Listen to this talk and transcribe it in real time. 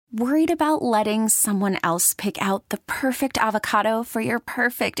Worried about letting someone else pick out the perfect avocado for your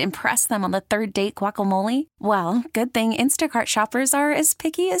perfect impress them on the third date guacamole? Well, good thing Instacart shoppers are as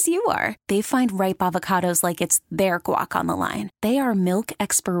picky as you are. They find ripe avocados like it's their guac on the line. They are milk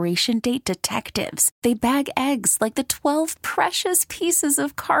expiration date detectives. They bag eggs like the 12 precious pieces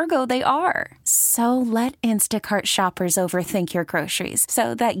of cargo they are. So let Instacart shoppers overthink your groceries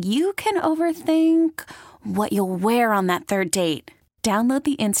so that you can overthink what you'll wear on that third date. Download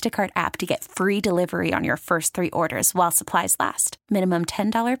the Instacart app to get free delivery on your first 3 orders while supplies last. Minimum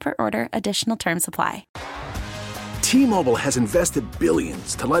 $10 per order. Additional terms apply. T-Mobile has invested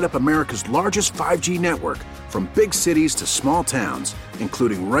billions to light up America's largest 5G network, from big cities to small towns,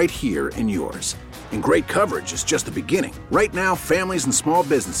 including right here in yours. And great coverage is just the beginning. Right now, families and small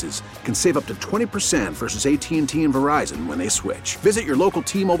businesses can save up to 20% versus AT&T and Verizon when they switch. Visit your local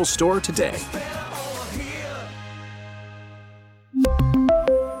T-Mobile store today.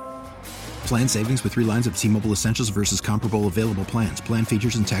 Plan savings with 3 lines of T-Mobile Essentials versus comparable available plans. Plan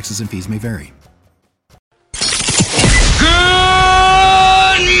features and taxes and fees may vary. Good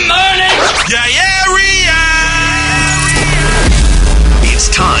morning! It's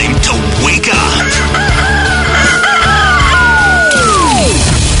time to wake up.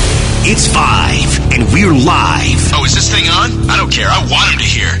 It's 5, and we're live. Oh, is this thing on? I don't care. I want him to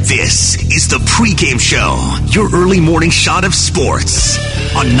hear. This is the pregame show, your early morning shot of sports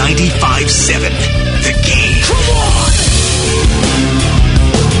on 95.7 The Game. Come on!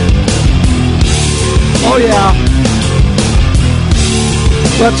 Oh, yeah.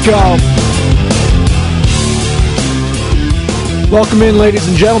 Let's go. Welcome in, ladies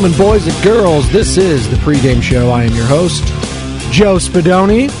and gentlemen, boys and girls. This is the pregame show. I am your host, Joe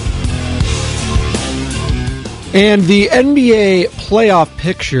Spadoni. And the NBA playoff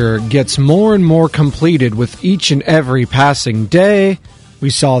picture gets more and more completed with each and every passing day. We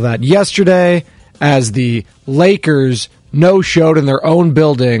saw that yesterday as the Lakers no-showed in their own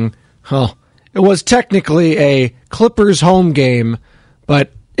building. It was technically a Clippers home game,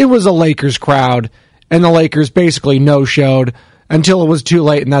 but it was a Lakers crowd, and the Lakers basically no-showed until it was too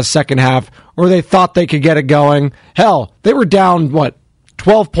late in that second half, or they thought they could get it going. Hell, they were down,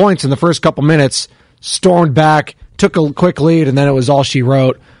 12 points in the first couple minutes, stormed back, took a quick lead, and then it was all she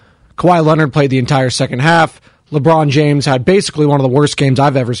wrote. Kawhi Leonard played the entire second half. LeBron James had basically one of the worst games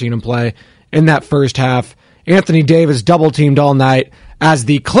I've ever seen him play in that first half. Anthony Davis double-teamed all night as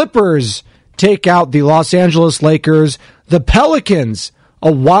the Clippers take out the Los Angeles Lakers. The Pelicans,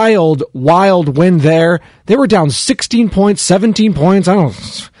 a wild, wild win there. They were down 16 points, 17 points.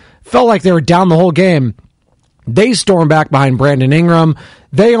 Felt like they were down the whole game. They storm back behind Brandon Ingram.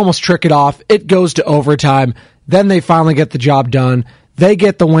 They almost trick it off. It goes to overtime. Then they finally get the job done. They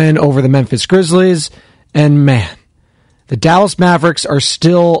get the win over the Memphis Grizzlies. And man, the Dallas Mavericks are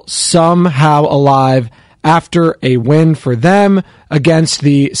still somehow alive after a win for them against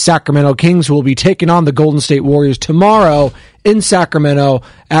the Sacramento Kings, who will be taking on the Golden State Warriors tomorrow in Sacramento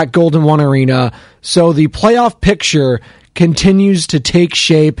at Golden One Arena. So the playoff picture continues to take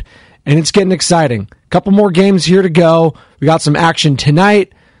shape, and it's getting exciting. Couple more games here to go. We got some action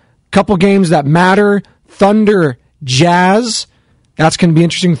tonight. Couple games that matter. Thunder, Jazz. That's going to be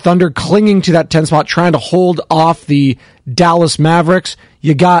interesting. Thunder clinging to that 10 spot, trying to hold off the Dallas Mavericks.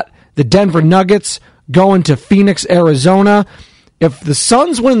 You got the Denver Nuggets going to Phoenix, Arizona. If the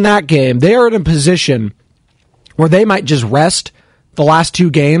Suns win that game, they are in a position where they might just rest the last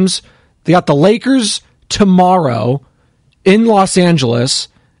 2 games. They got the Lakers tomorrow in Los Angeles,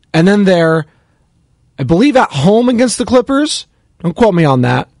 and then they're, I believe, at home against the Clippers. Don't quote me on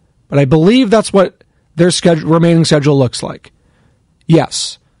that, but I believe that's what their remaining schedule looks like.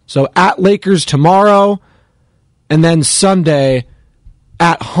 Yes. So at Lakers tomorrow, and then Sunday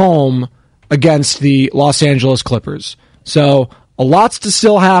at home against the Los Angeles Clippers. So a lot's to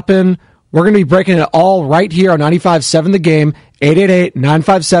still happen. We're going to be breaking it all right here on 95.7 The Game,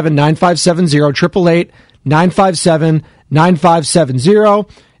 888-957-9570, 888-957-9570.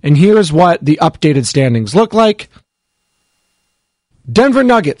 And here's what the updated standings look like. Denver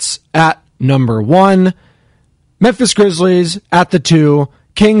Nuggets at number 1. Memphis Grizzlies at the 2.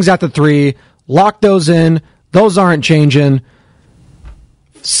 Kings at the 3. Lock those in. Those aren't changing.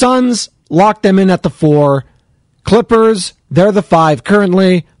 Suns, lock them in at the 4. Clippers, they're the 5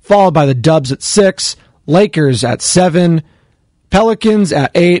 currently, followed by the Dubs at 6. Lakers at 7. Pelicans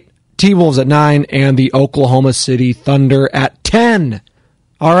at 8. T-Wolves at 9. And the Oklahoma City Thunder at 10.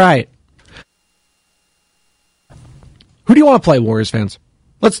 All right. Who do you want to play, Warriors fans?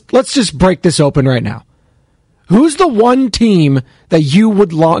 Let's just break this open right now. Who's the one team that you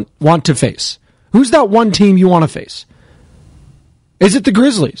would want to face? Who's that one team you want to face? Is it the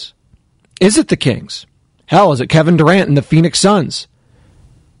Grizzlies? Is it the Kings? Hell, is it Kevin Durant and the Phoenix Suns?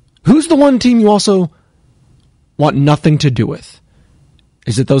 Who's the one team you also want nothing to do with?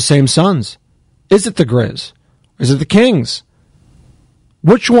 Is it those same Suns? Is it the Grizz? Is it the Kings?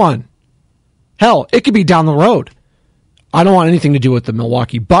 Which one? Hell, it could be down the road. I don't want anything to do with the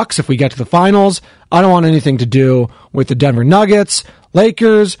Milwaukee Bucks if we get to the finals. I don't want anything to do with the Denver Nuggets,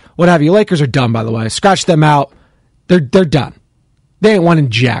 Lakers, what have you. Lakers are done, by the way. Scratch them out. They're done. They ain't winning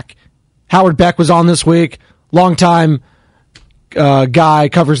jack. Howard Beck was on this week. Longtime guy,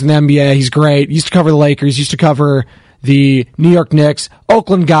 covers in the NBA. He's great. Used to cover the Lakers. Used to cover the New York Knicks.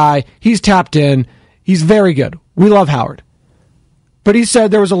 Oakland guy. He's tapped in. He's very good. We love Howard. But he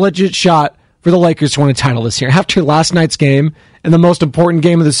said there was a legit shot for the Lakers to win a title this year after last night's game and the most important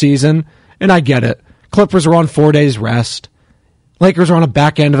game of the season. And I get it. Clippers are on 4 days rest. Lakers are on a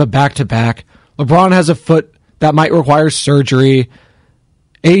back end of a back-to-back. LeBron has a foot that might require surgery.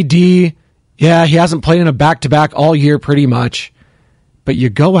 AD, yeah, he hasn't played in a back-to-back all year pretty much. But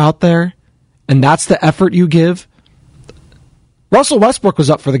you go out there, and that's the effort you give. Russell Westbrook was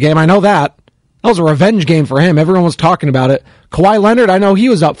up for the game. I know that. That was a revenge game for him. Everyone was talking about it. Kawhi Leonard, I know he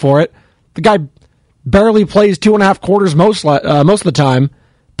was up for it. The guy barely plays 2.5 quarters most of the time.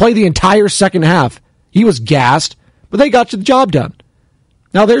 Played the entire second half. He was gassed, but they got the job done.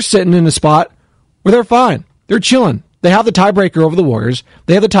 Now they're sitting in a spot where they're fine. They're chilling. They have the tiebreaker over the Warriors.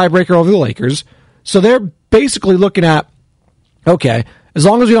 They have the tiebreaker over the Lakers. So they're basically looking at, okay, as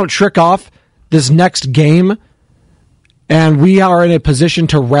long as we don't trick off this next game and we are in a position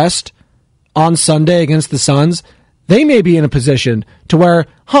to rest on Sunday against the Suns, they may be in a position to where,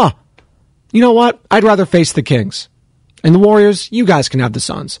 you know what? I'd rather face the Kings. And the Warriors, you guys can have the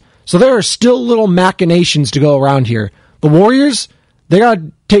Suns. So there are still little machinations to go around here. The Warriors, they got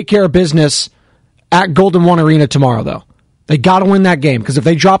to take care of business at Golden One Arena tomorrow, though. They got to win that game, because if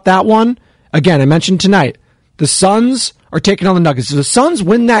they drop that one, again, I mentioned tonight, the Suns are taking on the Nuggets. If the Suns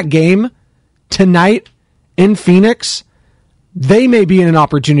win that game tonight in Phoenix, they may be in an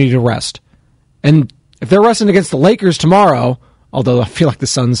opportunity to rest. And if they're resting against the Lakers tomorrow, although I feel like the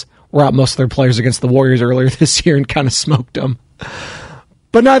Suns were out most of their players against the Warriors earlier this year and kind of smoked them.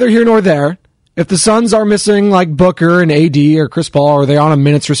 But neither here nor there. If the Suns are missing like Booker and AD or Chris Paul, or they're on a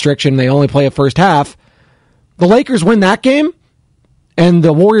minutes restriction, they only play a first half, the Lakers win that game and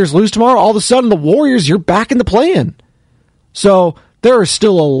the Warriors lose tomorrow, all of a sudden the Warriors, you're back in the play-in. So there is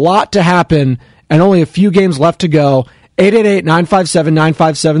still a lot to happen and only a few games left to go.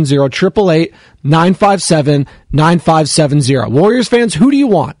 888-957-9570, 888-957-9570. Warriors fans, who do you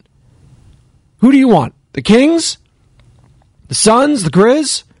want? Who do you want? The Kings? The Suns? The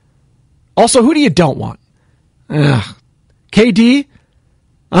Grizz? Also, who do you don't want? KD,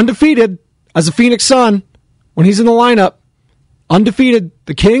 undefeated as a Phoenix Sun when he's in the lineup. Undefeated.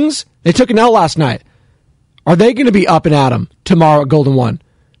 The Kings, they took an L last night. Are they going to be up and at 'em tomorrow at Golden One?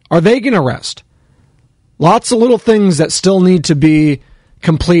 Are they going to rest? Lots of little things that still need to be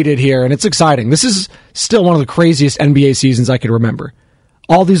completed here, and it's exciting. This is still one of the craziest NBA seasons I can remember.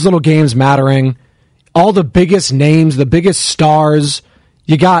 All these little games mattering, all the biggest names, the biggest stars.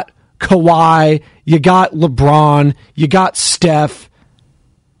 You got Kawhi, you got LeBron, you got Steph,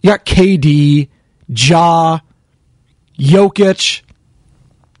 you got KD, Ja, Jokic.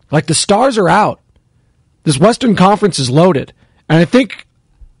 Like, the stars are out. This Western Conference is loaded. And I think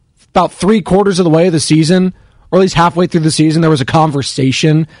about 3/4 of the way of the season, or at least halfway through the season, there was a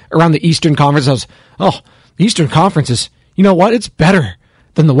conversation around the Eastern Conference. I was, the Eastern Conference is, you know what? It's better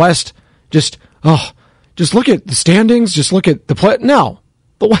than the West. Just look at the standings. Just look at the play. No,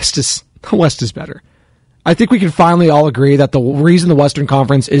 the West is better. I think we can finally all agree that the reason the Western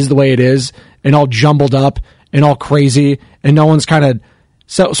Conference is the way it is, and all jumbled up and all crazy, and no one's kind of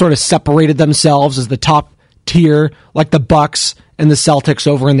sort of separated themselves as the top tier, like the Bucks and the Celtics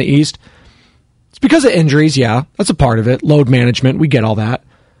over in the East. It's because of injuries, yeah. That's a part of it. Load management, we get all that.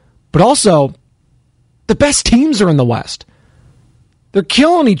 But also, the best teams are in the West. They're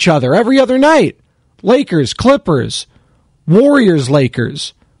killing each other every other night. Lakers, Clippers, Warriors,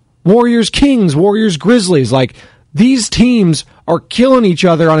 Lakers, Warriors, Kings, Warriors, Grizzlies. Like, these teams are killing each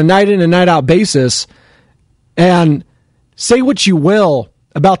other on a night in and night out basis. And say what you will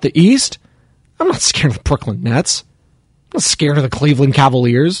about the East, I'm not scared of the Brooklyn Nets. I'm not scared of the Cleveland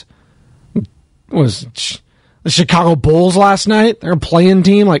Cavaliers. What was it? The Chicago Bulls last night? They're a play-in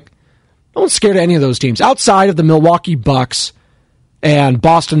team. Like, no one's scared of any of those teams outside of the Milwaukee Bucks and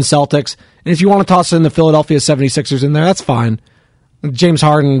Boston Celtics. And if you want to toss in the Philadelphia 76ers in there, that's fine. James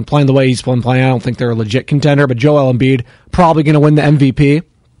Harden playing the way he's been playing, I don't think they're a legit contender, but Joel Embiid probably going to win the MVP.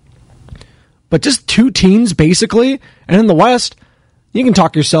 But just two teams, basically. And in the West, You can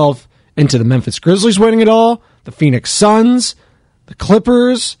talk yourself into the Memphis Grizzlies winning it all, the Phoenix Suns, the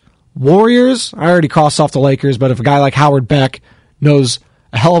Clippers, Warriors. I already crossed off the Lakers, but if a guy like Howard Beck knows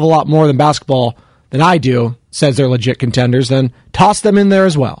a hell of a lot more than basketball than I do, says they're legit contenders, then toss them in there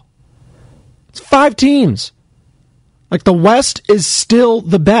as well. It's 5 teams. Like, the West is still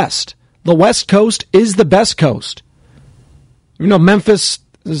the best. The West Coast is the best coast. You know, Memphis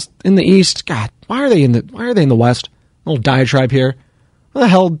is in the East. God, why are they in the West? A little diatribe here. What the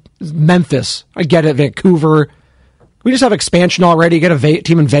hell is Memphis? I get it, Vancouver. We just have expansion already. Get a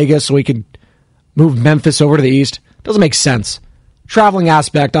team in Vegas so we could move Memphis over to the East. Doesn't make sense. Traveling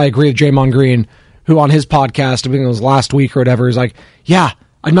aspect, I agree with Draymond Green, who on his podcast, I think it was last week or whatever, is like, yeah,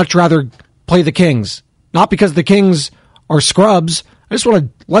 I'd much rather play the Kings. Not because the Kings are scrubs. I just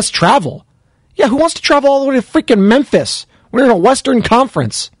want less travel. Yeah, who wants to travel all the way to freaking Memphis? We're in a Western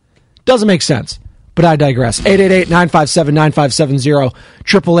Conference. Doesn't make sense. But I digress. 888-957-9570.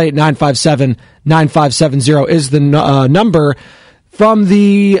 888-957-9570 is the number from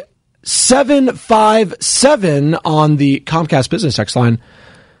the 757 on the Comcast Business text line.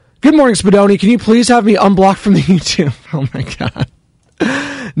 Good morning, Spadoni. Can you please have me unblocked from the YouTube? Oh, my God.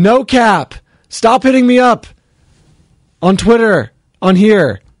 No cap. Stop hitting me up on Twitter, on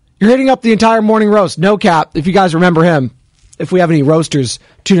here. You're hitting up the entire morning roast. No cap, if you guys remember him. If we have any roasters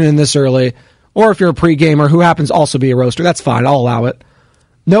tuning in this early, or if you're a pre-gamer who happens to also be a roaster, that's fine. I'll allow it.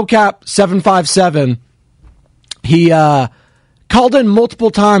 No cap 757. He called in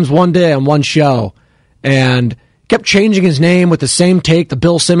multiple times one day on one show and kept changing his name with the same take, the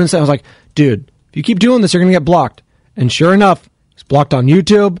Bill Simmons thing. I was like, dude, if you keep doing this, you're going to get blocked. And sure enough, he's blocked on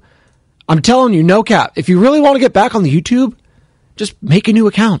YouTube. I'm telling you, no cap. If you really want to get back on the YouTube, just make a new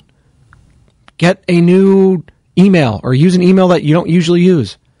account. Get a new email or use an email that you don't usually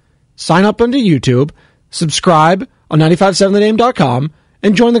use. Sign up onto YouTube, subscribe on 957thename.com,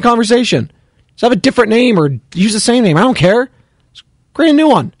 and join the conversation. Just have a different name or use the same name. I don't care. Just create a new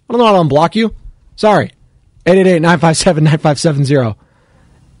one. I don't know how to unblock you. Sorry. 888-957-9570.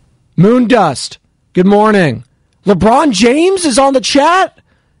 Moondust. Good morning. LeBron James is on the chat?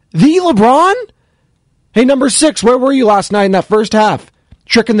 The LeBron? Hey, number 6, where were you last night in that first half?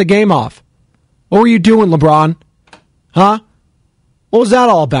 Tricking the game off. What were you doing, LeBron? Huh? What was that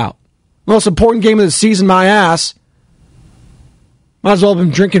all about? Most important game of the season, my ass. Might as well have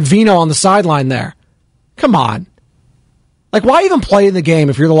been drinking vino on the sideline there. Come on. Like, why even play in the game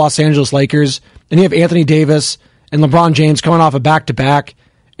if you're the Los Angeles Lakers and you have Anthony Davis and LeBron James coming off a back-to-back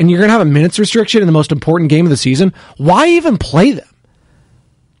and you're going to have a minutes restriction in the most important game of the season? Why even play them?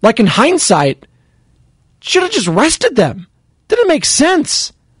 Like, in hindsight, should have just rested them. Didn't make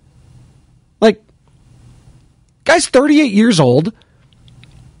sense. Like, guy's 38 years old.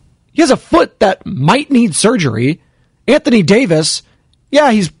 He has a foot that might need surgery. Anthony Davis,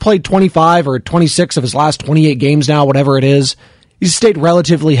 yeah, he's played 25 or 26 of his last 28 games now, whatever it is. He's stayed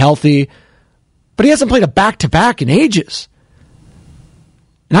relatively healthy, but he hasn't played a back-to-back in ages.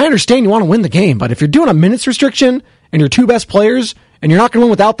 And I understand you want to win the game, but if you're doing a minutes restriction and your two best players, and you're not going to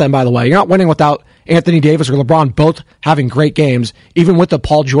win without them, by the way. You're not winning without Anthony Davis or LeBron both having great games, even with the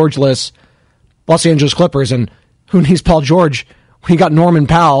Paul George-less Los Angeles Clippers. And who needs Paul George when you got Norman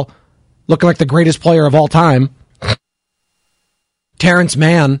Powell looking like the greatest player of all time? Terrence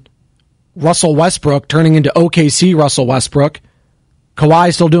Mann, Russell Westbrook turning into OKC Russell Westbrook.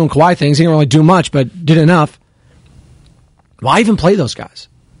 Kawhi still doing Kawhi things. He didn't really do much, but did enough. Why even play those guys?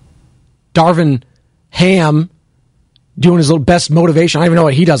 Darvin Ham doing his little best motivation. I don't even know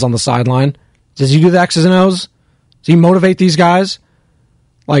what he does on the sideline. Does he do the X's and O's? Does he motivate these guys?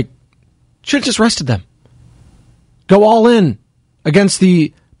 Like, should have just rested them. Go all in against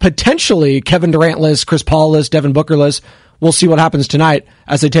the potentially Kevin Durant-less, Chris Paul-less, Devin Booker-less. We'll see what happens tonight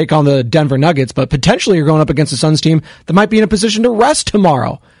as they take on the Denver Nuggets, but potentially you're going up against the Suns team that might be in a position to rest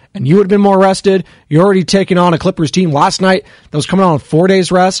tomorrow. And you would have been more rested. You're already taking on a Clippers team last night that was coming on 4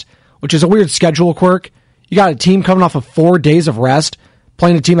 days rest, which is a weird schedule quirk. You got a team coming off of 4 days of rest,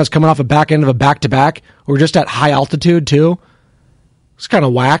 playing a team that's coming off a back end of a back-to-back, who are just at high altitude, too. It's kind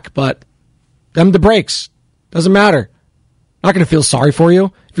of whack, but them the breaks. Doesn't matter. Not going to feel sorry for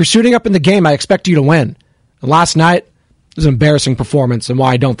you. If you're suiting up in the game, I expect you to win. And last night, it was an embarrassing performance, and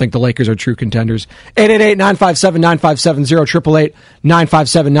why I don't think the Lakers are true contenders. 888-957-9570,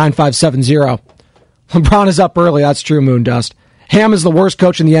 888-957-9570. LeBron is up early, that's true, Moondust. Ham is the worst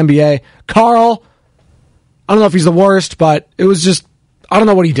coach in the NBA. Carl, I don't know if he's the worst, but it was just, I don't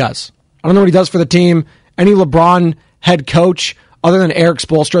know what he does. I don't know what he does for the team. Any LeBron head coach, other than Eric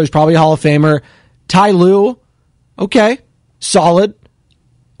Spoelstra, who's probably a Hall of Famer. Ty Lue, okay, solid.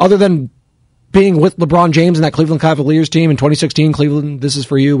 Other than being with LeBron James and that Cleveland Cavaliers team in 2016. Cleveland, this is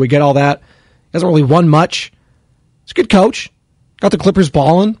for you. We get all that. He hasn't really won much. He's a good coach. Got the Clippers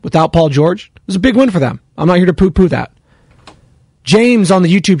balling without Paul George. It was a big win for them. I'm not here to poo-poo that. James on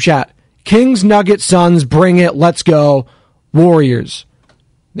the YouTube chat. Kings, Nuggets, Suns, bring it. Let's go. Warriors.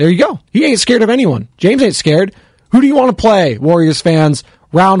 There you go. He ain't scared of anyone. James ain't scared. Who do you want to play, Warriors fans?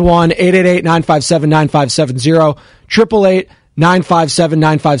 Round 1, 888-957-9570,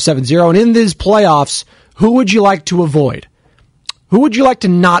 888-957-9570. And in these playoffs, who would you like to avoid? Who would you like to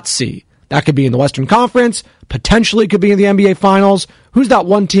not see? That could be in the Western Conference, potentially could be in the NBA Finals. Who's that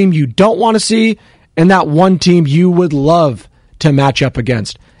one team you don't want to see, and that one team you would love to match up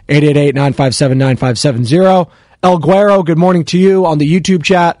against? 888-957-9570. El Guero, good morning to you on the YouTube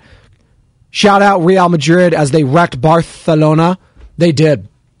chat. Shout out Real Madrid as they wrecked Barcelona. They did.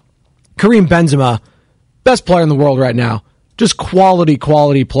 Karim Benzema, best player in the world right now. Just quality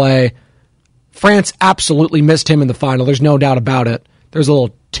play. France absolutely missed him in the final. There's no doubt about it. There's a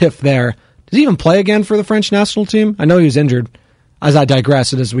little tiff there. Does he even play again for the French national team? I know he was injured. As I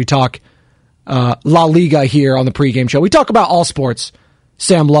digress, and as we talk La Liga here on the pregame show. We talk about all sports.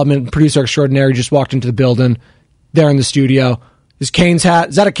 Sam Lubman, producer extraordinary, just walked into the building there in the studio. His Canes hat.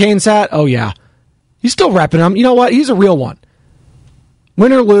 Is that a Canes hat? Oh, yeah. He's still repping him. You know what? He's a real one.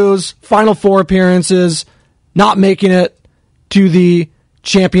 Win or lose, Final Four appearances, not making it to the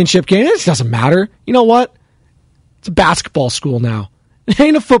championship game. It doesn't matter. You know what? It's a basketball school now. It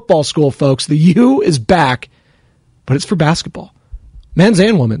ain't a football school, folks. The U is back, but it's for basketball. Men's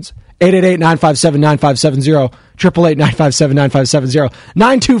and women's. 888-957-9570, 888-957-9570,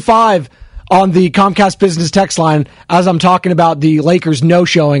 925 on the Comcast Business text line as I'm talking about the Lakers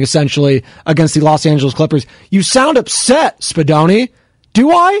no-showing, essentially, against the Los Angeles Clippers. You sound upset, Spadoni.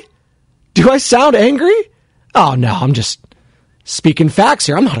 Do I? Do I sound angry? Oh, no, I'm just speaking facts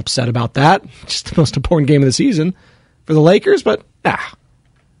here. I'm not upset about that. Just the most important game of the season for the Lakers, but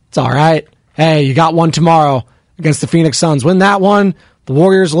it's all right. Hey, you got one tomorrow against the Phoenix Suns. Win that one, the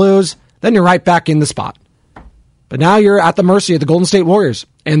Warriors lose, then you're right back in the spot. But now you're at the mercy of the Golden State Warriors.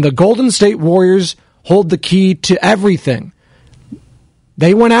 And the Golden State Warriors hold the key to everything.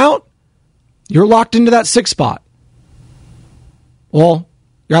 They went out, you're locked into that 6th spot. Well,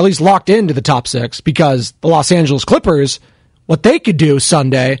 you're at least locked into the top 6 because the Los Angeles Clippers, what they could do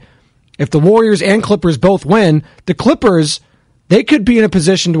Sunday, if the Warriors and Clippers both win, the Clippers, they could be in a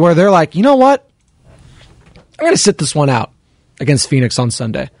position to where they're like, you know what? I'm going to sit this one out against Phoenix on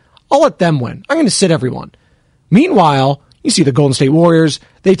Sunday. I'll let them win. I'm going to sit everyone. Meanwhile, you see the Golden State Warriors,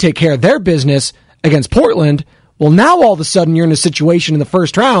 they take care of their business against Portland. Well, now all of a sudden you're in a situation in the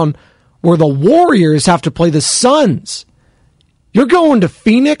first round where the Warriors have to play the Suns. You're going to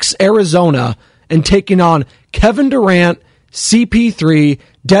Phoenix, Arizona, and taking on Kevin Durant, CP3,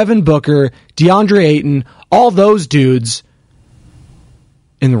 Devin Booker, DeAndre Ayton, all those dudes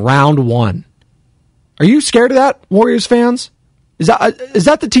in round 1. Are you scared of that, Warriors fans? Is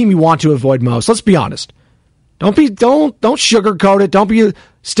that the team you want to avoid most? Let's be honest. Don't sugarcoat it. Don't be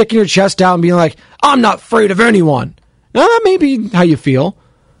sticking your chest out and being like, I'm not afraid of anyone. Now, that may be how you feel.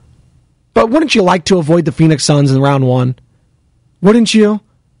 But wouldn't you like to avoid the Phoenix Suns in round 1? Wouldn't you?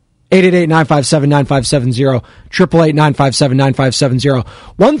 888-957-9570, 888-957-9570.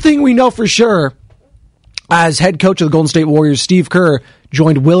 One thing we know for sure, as head coach of the Golden State Warriors, Steve Kerr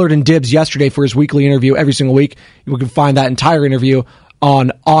joined Willard and Dibbs yesterday for his weekly interview every single week. You can find that entire interview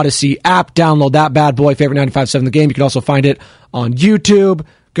on Odyssey app. Download that bad boy, favorite 95.7 The Game. You can also find it on YouTube.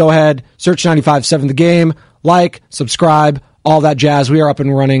 Go ahead, search 95.7 The Game, like, subscribe, all that jazz. We are up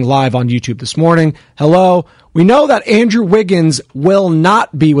and running live on YouTube this morning. Hello. We know that Andrew Wiggins will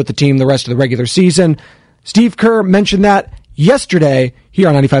not be with the team the rest of the regular season. Steve Kerr mentioned that yesterday here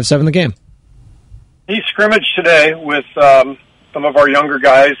on 95.7 The Game. He scrimmaged today with some of our younger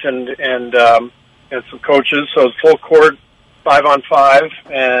guys and some coaches, so it's full court, 5-on-5,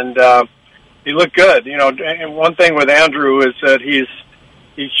 and he looked good. You know, and one thing with Andrew is that he's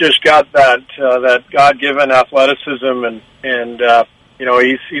just got that God-given athleticism, and you know,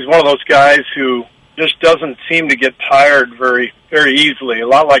 he's one of those guys who just doesn't seem to get tired very very easily. A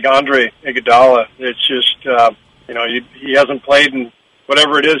lot like Andre Iguodala. It's just you know, he hasn't played in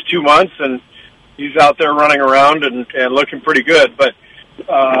whatever it is 2 months, and he's out there running around and looking pretty good. But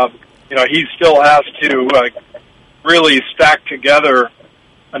you know, he still has to really stack together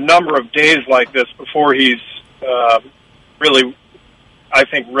a number of days like this before he's really, I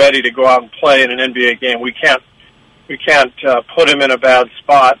think, ready to go out and play in an NBA game. We can't put him in a bad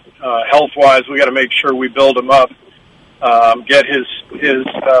spot health-wise. We got to make sure we build him up, get his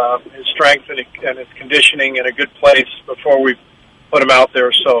strength and his conditioning in a good place before we put him out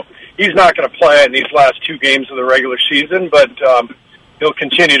there. So he's not going to play in these last 2 games of the regular season, but he'll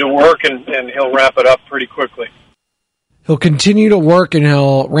continue to work, and he'll ramp it up pretty quickly. He'll continue to work, and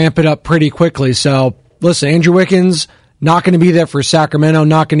he'll ramp it up pretty quickly. So, listen, Andrew Wiggins, not going to be there for Sacramento,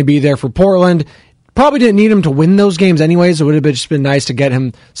 not going to be there for Portland. Probably didn't need him to win those games anyways. It would have just been nice to get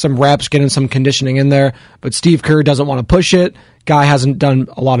him some reps, get him some conditioning in there. But Steve Kerr doesn't want to push it. Guy hasn't done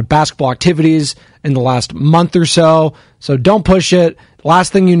a lot of basketball activities in the last month or so. So don't push it. The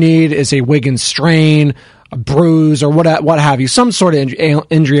last thing you need is a Wiggins strain, a bruise, or what have you. Some sort of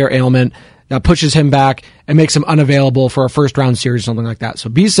injury or ailment that pushes him back and makes him unavailable for a first-round series or something like that. So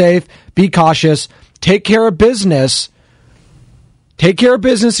be safe, be cautious, take care of business. Take care of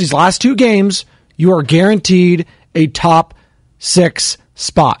business these last 2 games. You are guaranteed a top 6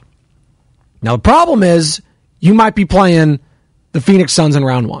 spot. Now, the problem is you might be playing the Phoenix Suns in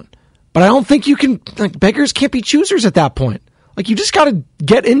round 1. But I don't think you can, beggars can't be choosers at that point. You just got to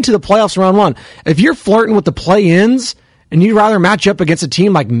get into the playoffs in round 1. If you're flirting with the play-ins and you'd rather match up against a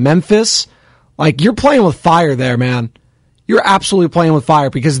team like Memphis, you're playing with fire there, man. You're absolutely playing with fire,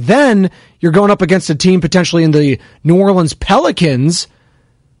 because then you're going up against a team potentially in the New Orleans Pelicans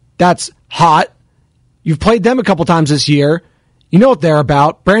that's hot. You've played them a couple times this year. You know what they're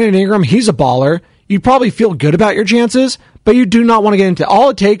about. Brandon Ingram, he's a baller. You'd probably feel good about your chances, but you do not want to get into it.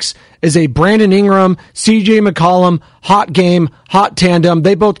 All it takes is a Brandon Ingram, CJ McCollum, hot game, hot tandem.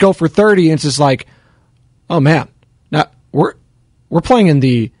 They both go for 30, and it's just like, oh man, now we're playing in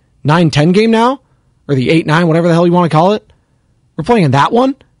the 9-10 game now, or the 8-9, whatever the hell you want to call it. We're playing in that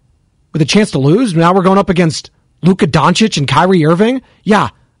one with a chance to lose. Now we're going up against Luka Doncic and Kyrie Irving. Yeah,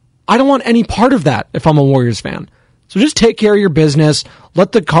 I don't want any part of that if I'm a Warriors fan. So just take care of your business.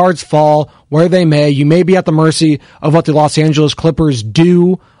 Let the cards fall where they may. You may be at the mercy of what the Los Angeles Clippers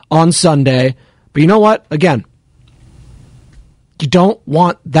do on Sunday. But you know what? Again, you don't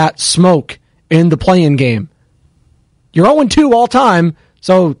want that smoke in the play-in game. You're 0-2 all time,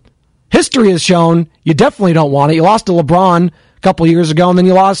 so history has shown you definitely don't want it. You lost to LeBron a couple years ago, and then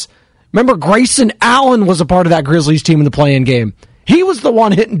you lost. Remember, Grayson Allen was a part of that Grizzlies team in the play-in game. He was the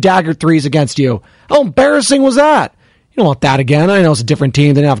one hitting dagger threes against you. How embarrassing was that? You don't want that again. I know it's a different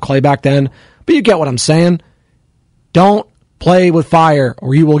team. They didn't have Clay back then, but you get what I'm saying. Don't play with fire,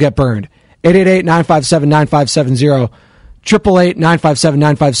 or you will get burned. 888-957-9570.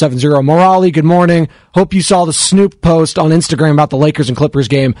 888-957-9570. Morali, good morning. Hope you saw the Snoop post on Instagram about the Lakers and Clippers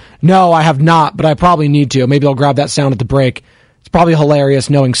game. No, I have not, but I probably need to. Maybe I'll grab that sound at the break. It's probably hilarious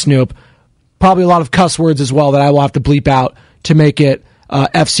knowing Snoop. Probably a lot of cuss words as well that I will have to bleep out to make it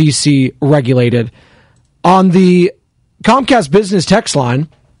FCC regulated. On the Comcast Business text line,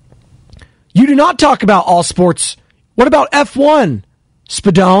 you do not talk about all sports. What about F1?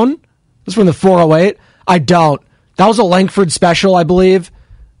 Spadoni? That's from the 408. I don't. That was a Langford special, I believe.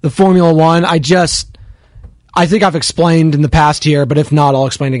 The Formula One. I think I've explained in the past here, but if not, I'll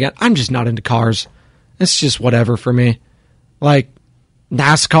explain again. I'm just not into cars. It's just whatever for me.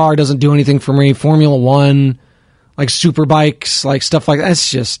 NASCAR doesn't do anything for me. Formula One, super bikes, stuff like that. It's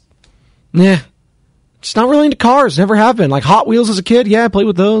just, just not really into cars. Never have been. Hot Wheels as a kid, yeah, I played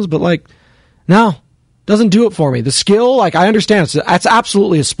with those, but no, doesn't do it for me. The skill, I understand. It's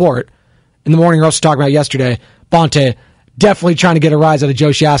absolutely a sport. In the morning, we were also talking about yesterday, Bonte definitely trying to get a rise out of Joe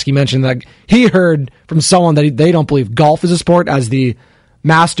Shasky, mentioned that he heard from someone that they don't believe golf is a sport, as the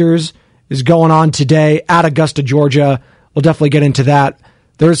Masters is going on today at Augusta, Georgia. We'll definitely get into that.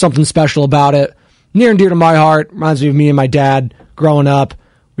 There is something special about it. Near and dear to my heart. Reminds me of me and my dad growing up.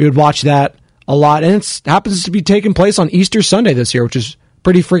 We would watch that a lot. And it happens to be taking place on Easter Sunday this year, which is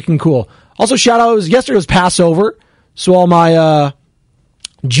pretty freaking cool. Also, shout out, yesterday was Passover. So all my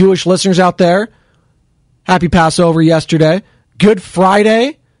Jewish listeners out there, happy Passover yesterday. Good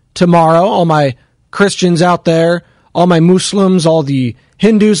Friday tomorrow. All my Christians out there, all my Muslims, all the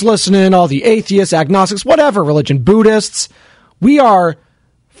Hindus listening, all the atheists, agnostics, whatever religion, Buddhists. We are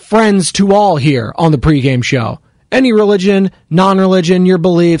friends to all here on the pregame show. Any religion, non-religion, your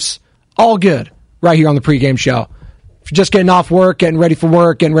beliefs, all good right here on the pregame show. If you're just getting off work, getting ready for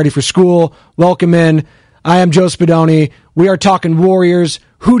work, getting ready for school, welcome in. I am Joe Spadoni. We are talking Warriors.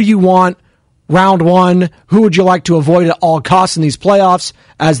 Who do you want? Round one. Who would you like to avoid at all costs in these playoffs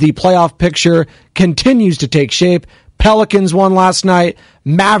as the playoff picture continues to take shape? Pelicans won last night.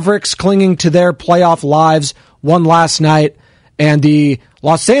 Mavericks clinging to their playoff lives won last night. And the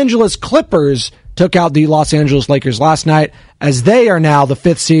Los Angeles Clippers took out the Los Angeles Lakers last night, as they are now the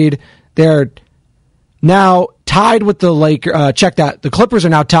 5th seed. They're now tied with the Lakers. Check that. The Clippers are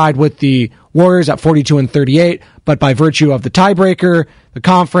now tied with the Warriors at 42 and 38, but by virtue of the tiebreaker, the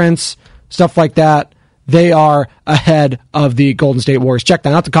conference, stuff like that, they are ahead of the Golden State Warriors. Check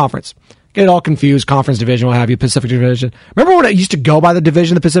that, not the conference. Get it all confused, conference division, what have you, Pacific Division. Remember when it used to go by the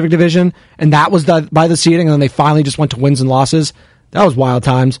division, the Pacific Division, and that was by the seeding, and then they finally just went to wins and losses? That was wild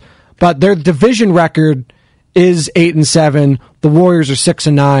times. But their division record is 8-7. The Warriors are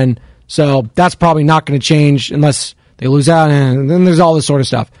 6-9, so that's probably not going to change unless they lose out, and then there's all this sort of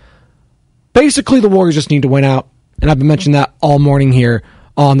stuff. Basically, the Warriors just need to win out, and I've been mentioning that all morning here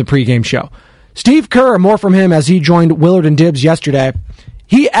on the pregame show. Steve Kerr, more from him as he joined Willard and Dibbs yesterday.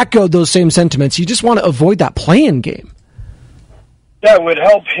 He echoed those same sentiments. You just want to avoid that play-in game. Yeah, it would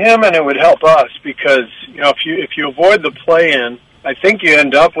help him and it would help us because, if you avoid the play-in, I think you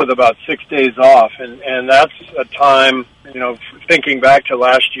end up with about 6 days off, and that's a time, thinking back to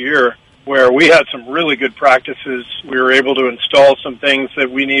last year where we had some really good practices. We were able to install some things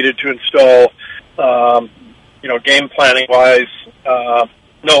that we needed to install, game planning-wise,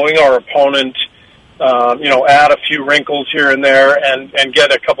 knowing our opponent, add a few wrinkles here and there and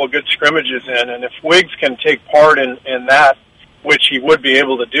get a couple of good scrimmages in. And if Wiggs can take part in that, which he would be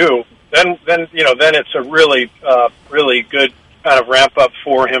able to do, then it's a really, really good kind of ramp up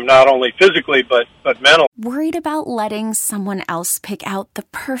for him, not only physically, but mentally. Worried about letting someone else pick out the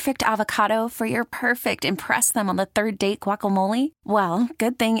perfect avocado for your perfect impress them on the third date guacamole? Well,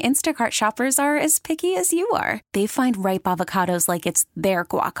 good thing Instacart shoppers are as picky as you are. They find ripe avocados like it's their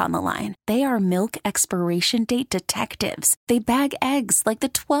guac on the line. They are milk expiration date detectives. They bag eggs like the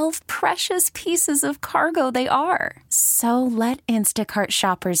 12 precious pieces of cargo they are. So let Instacart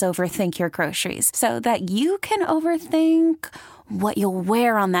shoppers overthink your groceries so that you can overthink what you'll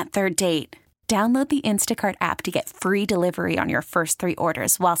wear on that third date. Download the Instacart app to get free delivery on your first 3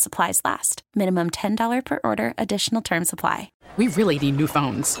 orders while supplies last. Minimum $10 per order. Additional terms apply. We really need new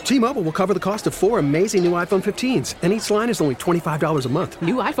phones. T-Mobile will cover the cost of 4 amazing new iPhone 15s, and each line is only $25 a month.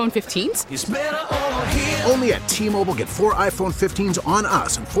 New iPhone 15s? It's better over here. Only at T-Mobile, get 4 iPhone 15s on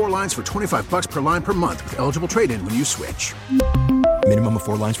us and 4 lines for $25 per line per month with eligible trade-in when you switch. Minimum of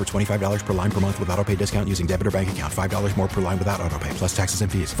 4 lines for $25 per line per month with autopay discount using debit or bank account. $5 more per line without autopay, plus taxes and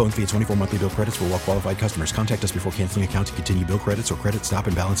fees. Phone fee at 24 monthly bill credits for well-qualified customers. Contact us before canceling account to continue bill credits or credit stop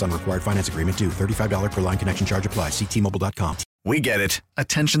and balance on required finance agreement due. $35 per line connection charge applies. See T-Mobile.com. We get it.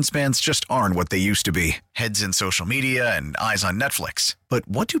 Attention spans just aren't what they used to be. Heads in social media and eyes on Netflix. But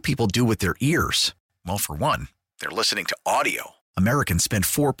what do people do with their ears? Well, for one, they're listening to audio. Americans spend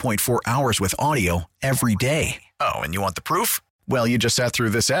 4.4 hours with audio every day. Oh, and you want the proof? Well, you just sat through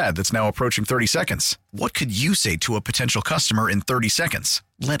this ad that's now approaching 30 seconds. What could you say to a potential customer in 30 seconds?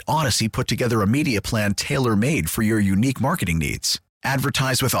 Let Odyssey put together a media plan tailor-made for your unique marketing needs.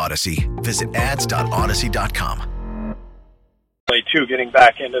 Advertise with Odyssey. Visit ads.odyssey.com. Too, getting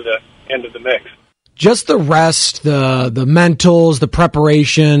back into the mix. Just the rest, the mentals, the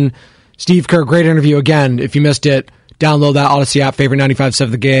preparation. Steve Kerr, great interview again. If you missed it, download that Odyssey app, favorite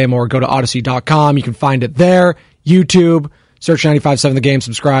 95.7 The Game, or go to odyssey.com. You can find it there. YouTube, search 95.7 The Game,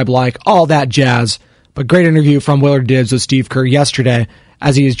 subscribe, like, all that jazz. But great interview from Willard Dibbs with Steve Kerr yesterday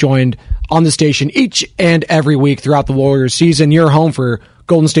as he is joined on the station each and every week throughout the Warriors season. You're home for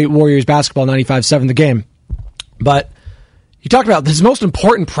Golden State Warriors basketball, 95.7 The Game. But he talked about his most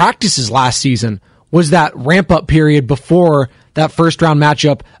important practices last season was that ramp-up period before that first-round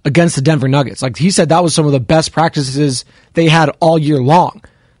matchup against the Denver Nuggets. Like he said, that was some of the best practices they had all year long.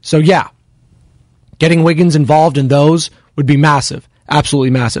 So yeah, getting Wiggins involved in those would be massive. Absolutely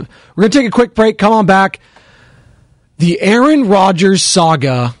massive. We're going to take a quick break. Come on back. The Aaron Rodgers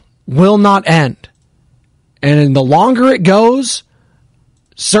saga will not end. And the longer it goes,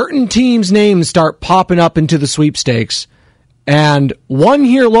 certain teams' names start popping up into the sweepstakes. And one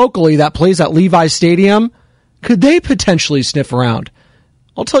here locally that plays at Levi's Stadium, could they potentially sniff around?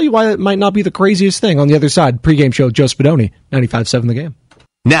 I'll tell you why it might not be the craziest thing on the other side. Pre-game show with Joe Spadoni, 95.7 The Game.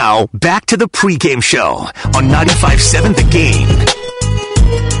 Now, back to the pregame show on 95.7 The Game.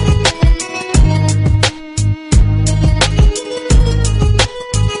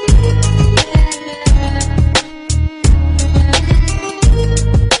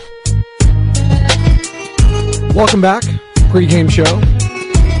 Welcome back. Pre-game show.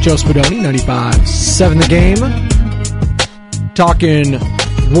 Joe Spadoni, 95.7 The Game. Talking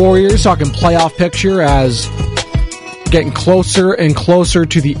Warriors, talking playoff picture as getting closer and closer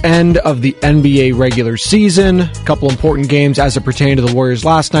to the end of the NBA regular season. A couple important games as it pertained to the Warriors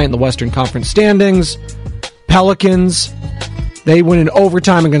last night in the Western Conference standings. Pelicans, they win in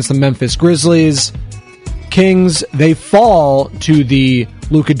overtime against the Memphis Grizzlies. Kings, they fall to the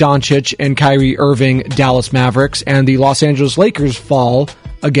Luka Doncic and Kyrie Irving Dallas Mavericks, and the Los Angeles Lakers fall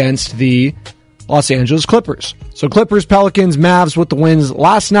against the Los Angeles Clippers. So Clippers, Pelicans, Mavs with the wins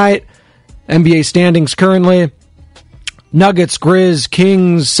last night, NBA standings currently. Nuggets, Grizz,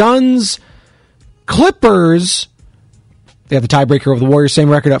 Kings, Suns, Clippers. They have the tiebreaker over the Warriors, same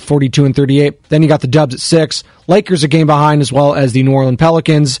record at 42-38. Then you got the Dubs at 6. Lakers a game behind, as well as the New Orleans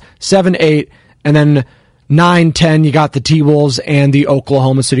Pelicans, 7-8. And then 9-10, you got the T-Wolves and the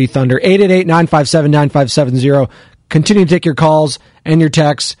Oklahoma City Thunder. 888-957-9570. Continue to take your calls and your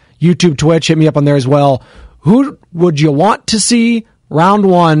texts. YouTube, Twitch, hit me up on there as well. Who would you want to see round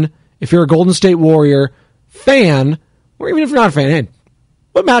one if you're a Golden State Warrior fan, or even if you're not a fan? Hey,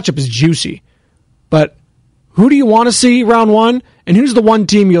 what matchup is juicy? But who do you want to see round one, and who's the one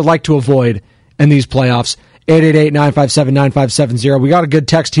team you'd like to avoid in these playoffs? 888-957-9570. We got a good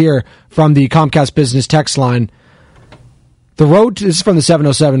text here from the Comcast Business text line. This is from the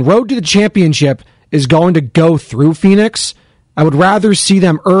 707. Road to the championship is going to go through Phoenix. I would rather see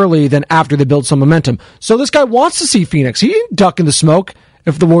them early than after they build some momentum. So this guy wants to see Phoenix. He ain't ducking the smoke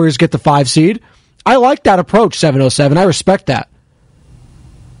if the Warriors get the 5 seed. I like that approach, 707. I respect that.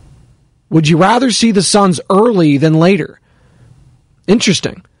 Would you rather see the Suns early than later?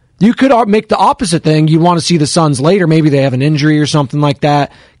 Interesting. You could make the opposite thing. You want to see the Suns later. Maybe they have an injury or something like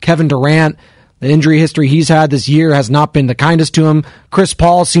that. Kevin Durant, the injury history he's had this year has not been the kindest to him. Chris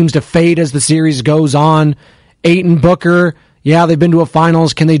Paul seems to fade as the series goes on. Ayton, Booker, yeah, they've been to a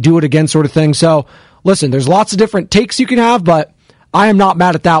finals. Can they do it again, sort of thing? So, listen, there's lots of different takes you can have, but I am not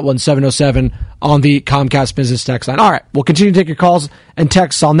mad at that one, 707, on the Comcast Business text line. All right, we'll continue to take your calls and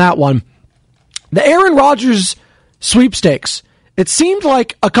texts on that one. The Aaron Rodgers sweepstakes. It seemed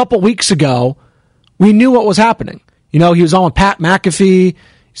like a couple weeks ago we knew what was happening. You know, he was on with Pat McAfee.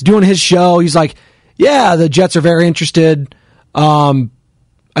 He's doing his show. He's like, yeah, the Jets are very interested. I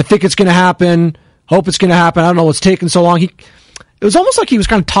think it's going to happen. Hope it's going to happen. I don't know what's taking so long. It was almost like he was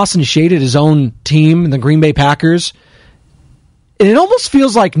kind of tossing shade at his own team, the Green Bay Packers. And it almost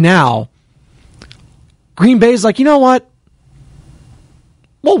feels like now Green Bay's like, you know what?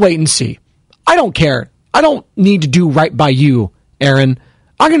 We'll wait and see. I don't care. I don't need to do right by you, Aaron.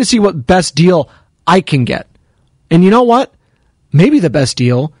 I'm going to see what best deal I can get. And you know what? Maybe the best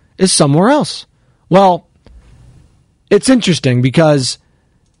deal is somewhere else. Well, it's interesting because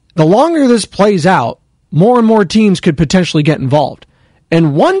the longer this plays out, more and more teams could potentially get involved.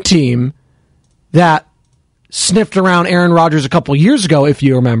 And one team that sniffed around Aaron Rodgers a couple years ago, if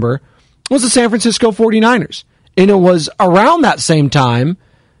you remember, was the San Francisco 49ers. And it was around that same time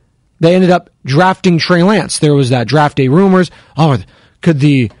they ended up drafting Trey Lance. There was that draft day rumors. Oh, could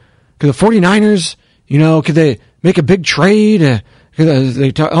the 49ers, could they make a big trade?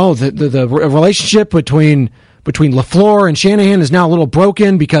 The relationship between LaFleur and Shanahan is now a little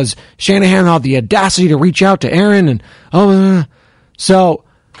broken because Shanahan had the audacity to reach out to Aaron. So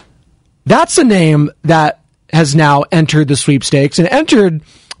that's a name that has now entered the sweepstakes and entered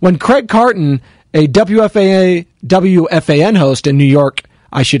when Craig Carton, a WFAN host in New York,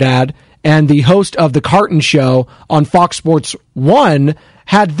 I should add, and the host of The Carton Show on Fox Sports 1,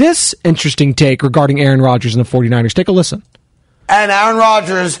 had this interesting take regarding Aaron Rodgers and the 49ers. Take a listen. And Aaron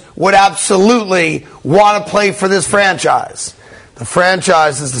Rodgers would absolutely want to play for this franchise. The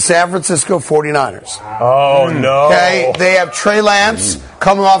franchise is the San Francisco 49ers. Oh, no. Okay, they have Trey Lance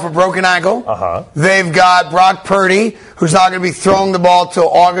coming off a broken ankle. They've got Brock Purdy, who's not going to be throwing the ball till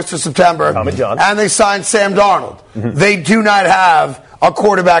August or September. Tommy John. And they signed Sam Darnold. They do not have a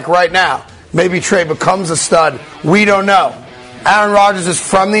quarterback right now. Maybe Trey becomes a stud. We don't know. Aaron Rodgers is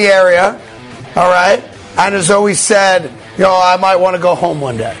from the area, all right, and has always said, I might want to go home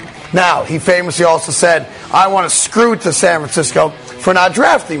one day. Now, he famously also said, I want to screw it to San Francisco for not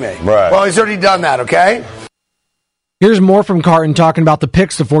drafting me. Right. Well, he's already done that, okay? Here's more from Carton talking about the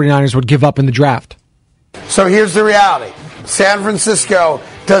picks the 49ers would give up in the draft. So here's the reality. San Francisco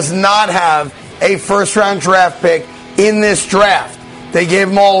does not have a first-round draft pick in this draft. They gave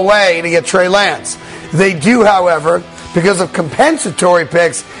them all away to get Trey Lance. They do, however, because of compensatory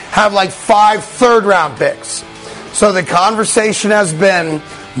picks, have like 5 third-round picks. So the conversation has been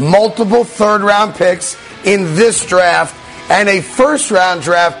multiple third-round picks in this draft and a first-round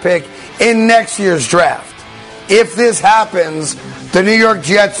draft pick in next year's draft. If this happens, the New York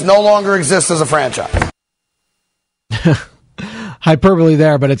Jets no longer exist as a franchise. Hyperbole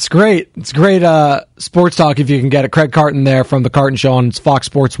there, but it's great. It's great sports talk if you can get it. Craig Carton there from The Carton Show on Fox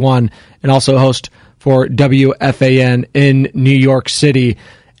Sports 1 and also host for WFAN in New York City.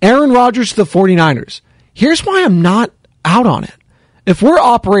 Aaron Rodgers to the 49ers. Here's why I'm not out on it. If we're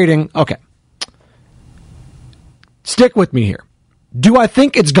operating... Okay. Stick with me here. Do I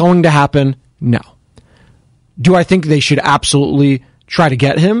think it's going to happen? No. Do I think they should absolutely try to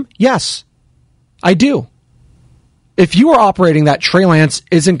get him? Yes. I do. if you are operating that Trey Lance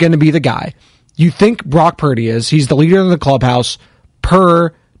isn't going to be the guy, you think Brock Purdy is. He's the leader in the clubhouse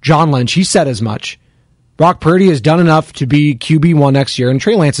per John Lynch. He said as much. Brock Purdy has done enough to be QB1 next year, and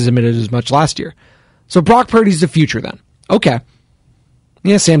Trey Lance has admitted as much last year. So Brock Purdy's the future then. Okay.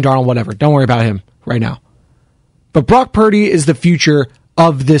 Yeah, Sam Darnold, whatever. Don't worry about him right now. But Brock Purdy is the future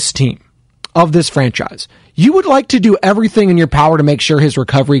of this team, of this franchise. You would like to do everything in your power to make sure his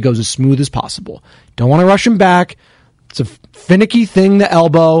recovery goes as smooth as possible. Don't want to rush him back. It's a finicky thing, the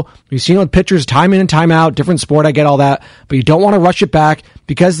elbow. You've seen it with pitchers time in and time out. Different sport, I get all that. But you don't want to rush it back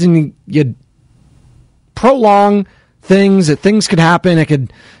because then you prolong things. That things could happen. It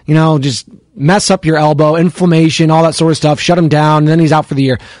could, just mess up your elbow, inflammation, all that sort of stuff. Shut him down, and then he's out for the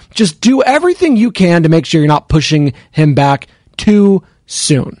year. Just do everything you can to make sure you're not pushing him back too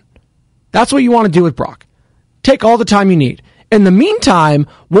soon. That's what you want to do with Brock. Take all the time you need. In the meantime,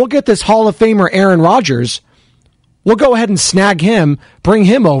 we'll get this Hall of Famer Aaron Rodgers. We'll go ahead and snag him, bring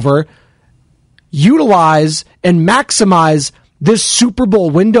him over, utilize and maximize this Super Bowl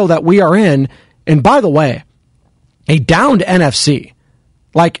window that we are in. And by the way, a downed NFC.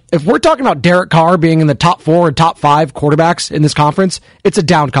 Like, if we're talking about Derek Carr being in the top 4 or top 5 quarterbacks in this conference, it's a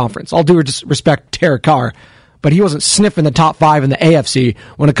down conference. All due respect to Derek Carr, but he wasn't sniffing the top 5 in the AFC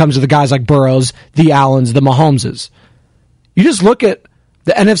when it comes to the guys like Burrows, the Allens, the Mahomeses. You just look at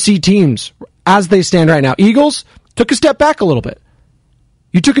the NFC teams as they stand right now. Eagles took a step back a little bit.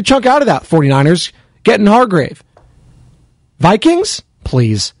 You took a chunk out of that, 49ers, getting Hargrave. Vikings,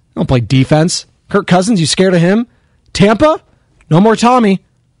 please, don't play defense. Kirk Cousins, you scared of him? Tampa, no more Tommy.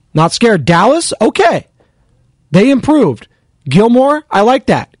 Not scared. Dallas, okay. They improved. Gilmore, I like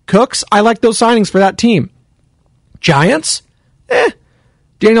that. Cooks, I like those signings for that team. Giants,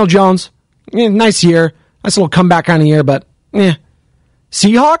 Daniel Jones, nice year. Nice little comeback kind of year, but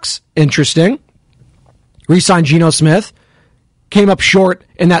Seahawks, interesting. Re-signed Geno Smith. Came up short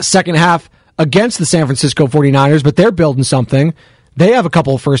in that second half against the San Francisco 49ers, but they're building something. They have a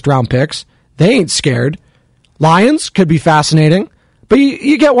couple of first-round picks. They ain't scared. Lions could be fascinating, but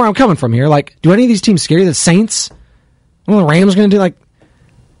you get where I'm coming from here. Like, do any of these teams scare you? The Saints? What are the Rams going to do? Like,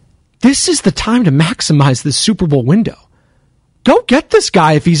 this is the time to maximize this Super Bowl window. Go get this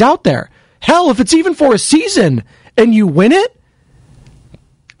guy if he's out there. Hell, if it's even for a season and you win it,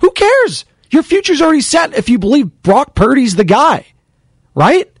 who cares? Your future's already set if you believe Brock Purdy's the guy,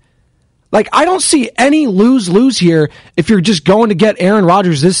 right? Like, I don't see any lose-lose here if you're just going to get Aaron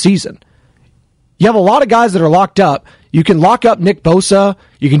Rodgers this season. You have a lot of guys that are locked up. You can lock up Nick Bosa.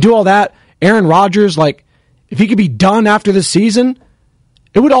 You can do all that. Aaron Rodgers, like, if he could be done after this season,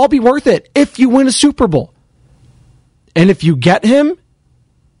 it would all be worth it if you win a Super Bowl. And if you get him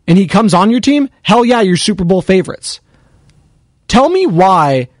and he comes on your team, hell yeah, you're Super Bowl favorites. Tell me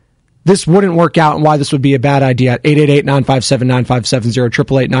why this wouldn't work out and why this would be a bad idea at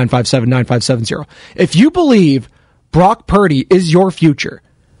 888-957-9570, 888-957-9570. If you believe Brock Purdy is your future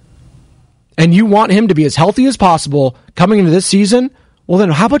and you want him to be as healthy as possible coming into this season, well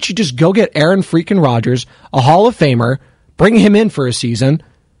then how about you just go get Aaron freaking Rodgers, a Hall of Famer, bring him in for a season,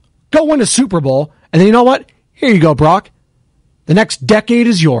 go win a Super Bowl, and then you know what? Here you go, Brock. The next decade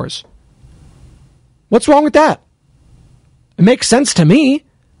is yours. What's wrong with that? It makes sense to me.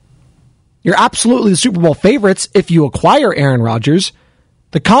 You're absolutely the Super Bowl favorites if you acquire Aaron Rodgers.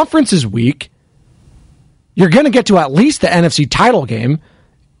 The conference is weak. You're going to get to at least the NFC title game.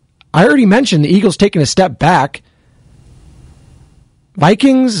 I already mentioned the Eagles taking a step back.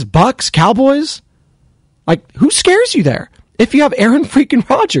 Vikings, Bucks, Cowboys. Like, who scares you there if you have Aaron freaking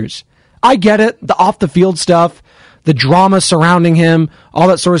Rodgers? I get it, the off-the-field stuff, the drama surrounding him, all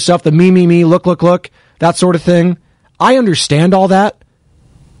that sort of stuff, the me, look, that sort of thing. I understand all that.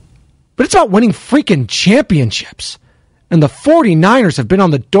 But it's about winning freaking championships. And the 49ers have been on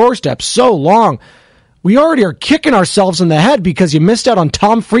the doorstep so long. We already are kicking ourselves in the head because you missed out on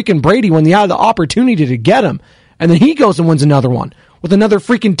Tom freaking Brady when you had the opportunity to get him. And then he goes and wins another one with another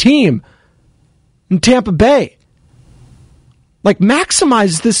freaking team in Tampa Bay. Like,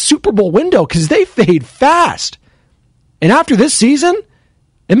 maximize this Super Bowl window because they fade fast. And after this season,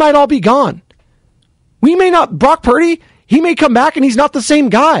 it might all be gone. Brock Purdy, he may come back and he's not the same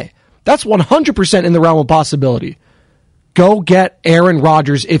guy. That's 100% in the realm of possibility. Go get Aaron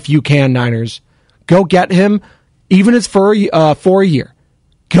Rodgers if you can, Niners. Go get him, even if it's for a year.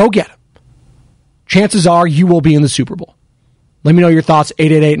 Go get him. Chances are you will be in the Super Bowl. Let me know your thoughts,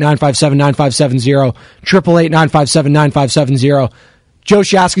 888-957-9570, 888-957-9570. Joe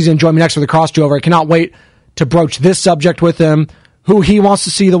Shasky's going to join me next for the Crossover. I cannot wait to broach this subject with him, who he wants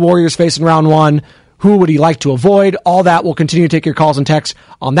to see the Warriors face in round one, who would he like to avoid, all that. We'll continue to take your calls and texts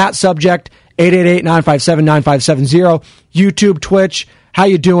on that subject, 888-957-9570. YouTube, Twitch. How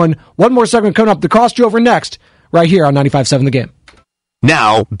you doing? One more segment coming up. The Crossover next, right here on 95.7 The Game.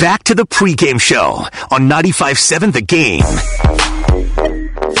 Now, back to the pregame show on 95.7 The Game.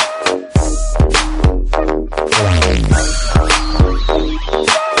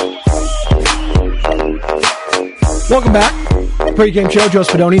 Welcome back. Pre-game show, Joe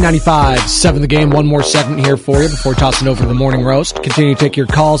Spadoni, 95.7 The Game. One more segment here for you before tossing over to the morning roast. Continue to take your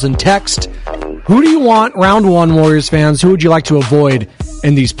calls and text. Who do you want round one, Warriors fans? Who would you like to avoid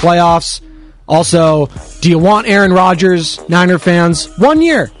in these playoffs? Also, do you want Aaron Rodgers, Niner fans? 1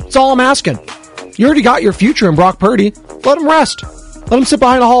 year. That's all I'm asking. You already got your future in Brock Purdy. Let him rest. Let him sit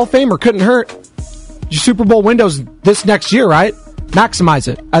behind a Hall of Famer. Couldn't hurt. Your Super Bowl window's this next year, right? Maximize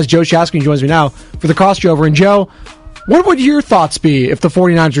it. As Joe Shaskin joins me now for the crossover. And Joe, what would your thoughts be if the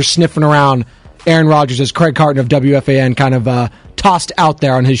 49ers are sniffing around Aaron Rodgers as Craig Carton of WFAN kind of tossed out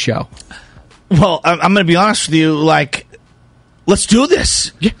there on his show? Well, I'm going to be honest with you, let's do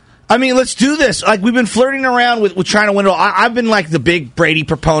this. Yeah. I mean, let's do this. We've been flirting around with trying to win it all. I've been the big Brady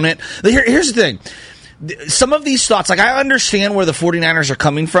proponent. Here's the thing. Some of these thoughts, I understand where the 49ers are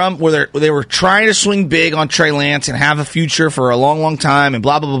coming from, where they were trying to swing big on Trey Lance and have a future for a long, long time and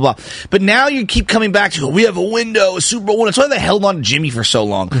blah, blah, blah, blah. But now you keep coming back to, we have a window, a Super Bowl window. That's why they held on to Jimmy for so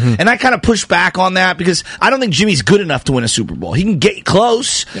long. Mm-hmm. And I kind of push back on that because I don't think Jimmy's good enough to win a Super Bowl. He can get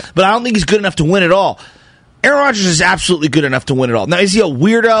close, but I don't think he's good enough to win it all. Aaron Rodgers is absolutely good enough to win it all. Now, is he a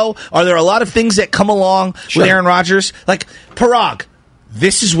weirdo? Are there a lot of things that come along with Aaron Rodgers? Parag,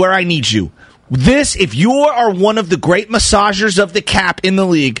 this is where I need you. If you are one of the great massagers of the cap in the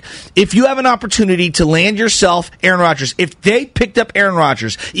league, if you have an opportunity to land yourself Aaron Rodgers, if they picked up Aaron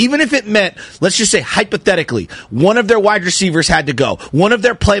Rodgers, even if it meant, let's just say hypothetically, one of their wide receivers had to go, one of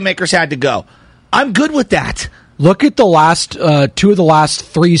their playmakers had to go, I'm good with that. Look at the last two of the last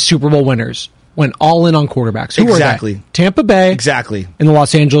three Super Bowl winners went all in on quarterbacks. Who were they? Tampa Bay. Exactly. And the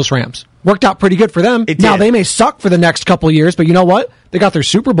Los Angeles Rams. Worked out pretty good for them. Now, they may suck for the next couple of years, but you know what? They got their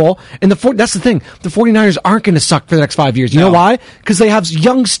Super Bowl. And that's the thing. The 49ers aren't going to suck for the next 5 years. You know why? Because they have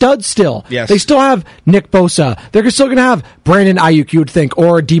young studs still. Yes. They still have Nick Bosa. They're still going to have Brandon Ayuk, you would think,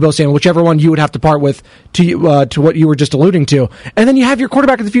 or Deebo Samuel, whichever one you would have to part with to what you were just alluding to. And then you have your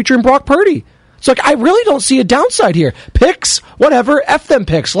quarterback of the future in Brock Purdy. So, I really don't see a downside here. Picks, whatever, F them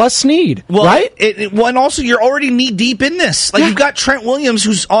picks, Les Snead, right? And also, you're already knee-deep in this. You've got Trent Williams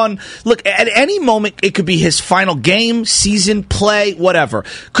who's on, look, at any moment, it could be his final game, season, play, whatever.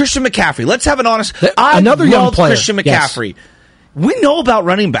 Christian McCaffrey, let's have an honest... Another young player. Christian McCaffrey. Yes. We know about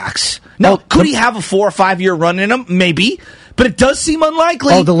running backs. Now, could he have a 4 or 5 year run in him? Maybe. But it does seem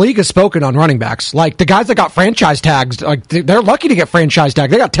unlikely. Oh, the league has spoken on running backs. The guys that got franchise tags, they're lucky to get franchise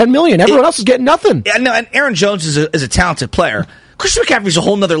tags. They got $10 million. Everyone else is getting nothing. Yeah, no, and Aaron Jones is a talented player. Christian McCaffrey's a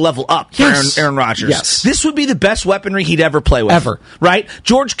whole nother level up for Aaron Rodgers. Yes. This would be the best weaponry he'd ever play with. Ever. Right?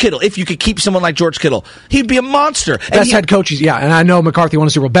 George Kittle, if you could keep someone like George Kittle, he'd be a monster. Best head coaches, and I know McCarthy won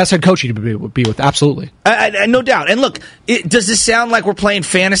a Super Bowl. Best head coach he'd be with, absolutely. No doubt. And look, does this sound like we're playing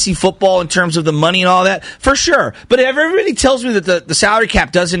fantasy football in terms of the money and all that? For sure. But if everybody tells me that the salary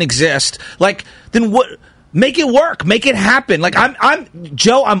cap doesn't exist, then what... Make it work. Make it happen. I'm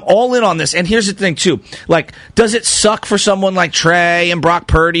Joe, I'm all in on this. And here's the thing, too. Does it suck for someone like Trey and Brock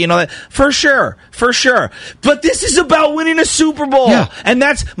Purdy and all that? For sure. But this is about winning a Super Bowl. Yeah. And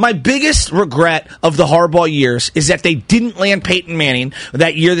that's my biggest regret of the Harbaugh years is that they didn't land Peyton Manning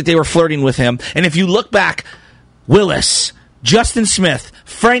that year that they were flirting with him. And if you look back, Willis, Justin Smith,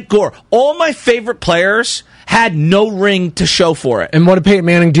 Frank Gore, all my favorite players had no ring to show for it. And what did Peyton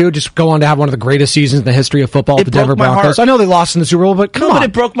Manning do? Just go on to have one of the greatest seasons in the history of football with the Denver Broncos. I know they lost in the Super Bowl, but come on. But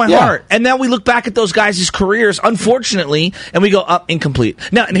it broke my heart. And now we look back at those guys' careers, unfortunately, and we go, incomplete.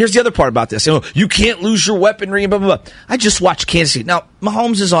 Now, and here's the other part about this. You can't lose your weaponry and blah, blah, blah. I just watched Kansas City. Now,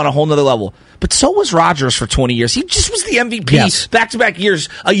 Mahomes is on a whole nother level, but so was Rodgers for 20 years. He just was the MVP back-to-back years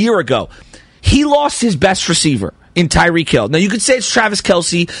a year ago. He lost his best receiver in Tyreek Hill. Now, you could say it's Travis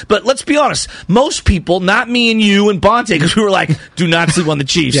Kelce, but let's be honest. Most people, not me and you and Bonte, because we were like, do not sleep on the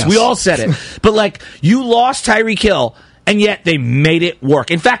Chiefs. Yes. We all said it. But, you lost Tyreek Hill, and yet they made it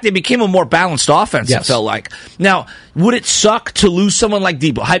work. In fact, they became a more balanced offense, it felt like. Now, would it suck to lose someone like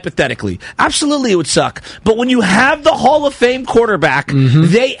Deebo, hypothetically? Absolutely, it would suck. But when you have the Hall of Fame quarterback,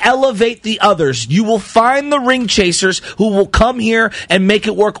 they elevate the others. You will find the ring chasers who will come here and make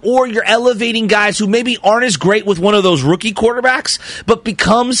it work, or you're elevating guys who maybe aren't as great with one of those rookie quarterbacks, but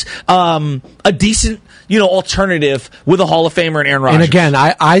becomes a decent alternative with a Hall of Famer in Aaron Rodgers. And again,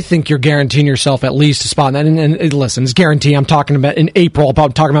 I think you're guaranteeing yourself at least a spot. And listen, it's guarantee. I'm talking about in April.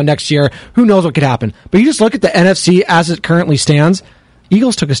 I'm talking about next year. Who knows what could happen? But you just look at the NFC as it currently stands.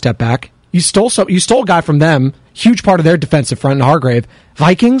 Eagles took a step back. You stole a guy from them, huge part of their defensive front in Hargrave.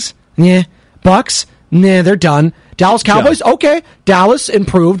 Vikings, yeah. Bucks, nah, they're done. Dallas Cowboys, okay. Dallas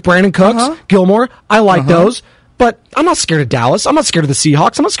improved. Brandon Cooks, Gilmore, I like those. But I'm not scared of Dallas. I'm not scared of the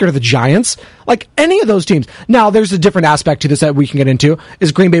Seahawks. I'm not scared of the Giants. Like any of those teams. Now, there's a different aspect to this that we can get into.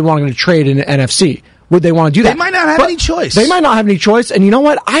 Is Green Bay wanting to trade in the NFC? Would they want to do that? They might not have any choice. They might not have any choice. And you know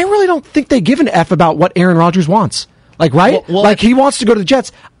what? I really don't think they give an F about what Aaron Rodgers wants. Like, right? Well, like, he wants to go to the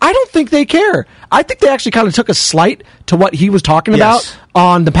Jets. I don't think they care. I think they actually kind of took a slight to what he was talking about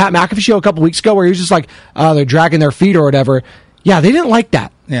on the Pat McAfee show a couple weeks ago, where he was just like, they're dragging their feet or whatever. Yeah, they didn't like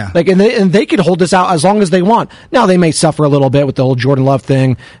that. Yeah. Like, and they could hold this out as long as they want. Now, they may suffer a little bit with the whole Jordan Love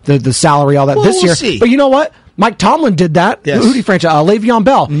thing, the salary, all that this year. See. But you know what? Mike Tomlin did that. Yes. Who did he franchise? Le'Veon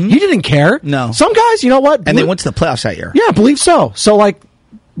Bell. He didn't care. No. Some guys, you know what? And they went to the playoffs that year. Yeah, I believe so. So, like,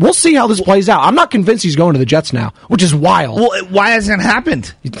 we'll see how this plays out. I'm not convinced he's going to the Jets now, which is wild. Well, why hasn't it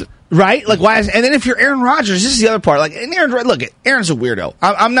happened? Right? Like, why? And then if you're Aaron Rodgers, this is the other part. Like, and Aaron's a weirdo.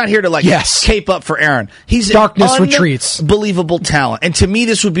 I'm not here to cape up for Aaron. He's darkness retreats. Unbelievable talent. And to me,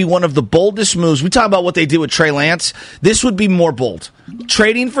 this would be one of the boldest moves. We talk about what they did with Trey Lance. This would be more bold.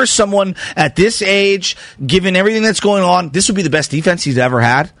 Trading for someone at this age, given everything that's going on, this would be the best defense he's ever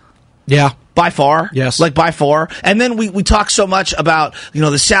had. Yeah. By far. Yes. Like, by far. And then we talk so much about,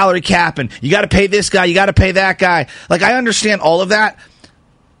 the salary cap and you got to pay this guy, you got to pay that guy. Like, I understand all of that.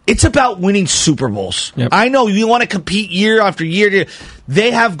 It's about winning Super Bowls. Yep. I know you want to compete year after year.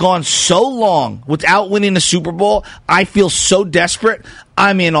 They have gone so long without winning a Super Bowl. I feel so desperate.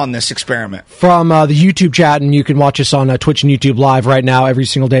 I'm in on this experiment. From the YouTube chat, and you can watch us on Twitch and YouTube live right now every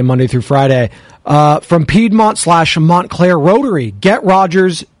single day, Monday through Friday. From Piedmont/Montclair Rotary, get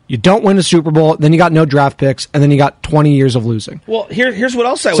Rodgers. You don't win a Super Bowl, then you got no draft picks, and then you got 20 years of losing. Well, here's what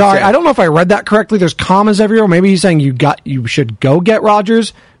else I would say. Sorry, I don't know if I read that correctly. There's commas everywhere. Maybe he's saying you should go get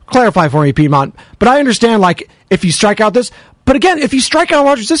Rodgers. Clarify for me, Piedmont. But I understand, like, if you strike out this. But again, if you strike out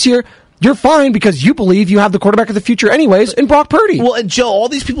Rodgers this year, you're fine because you believe you have the quarterback of the future anyways in Brock Purdy. Well, and Joe, all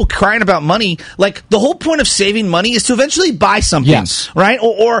these people crying about money, like, the whole point of saving money is to eventually buy something, yes. Right?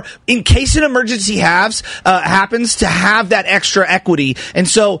 Or in case an emergency happens, to have that extra equity. And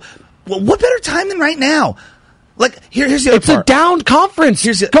so, what better time than right now? Like, here's the other part. It's a down conference.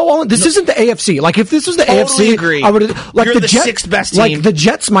 Go on. This isn't the AFC. Like, if this was the AFC, agree. I would like You're the sixth best team. Like, the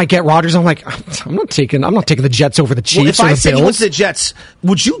Jets might get Rodgers. I'm like, I'm not taking the Jets over the Chiefs or the Bills. If I said he wins the Jets,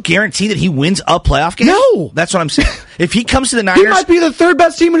 would you guarantee that he wins a playoff game? No. That's what I'm saying. If he comes to the Niners, he might be the third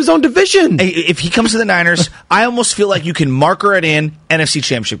best team in his own division. If he comes to the Niners, I almost feel like you can marker it in NFC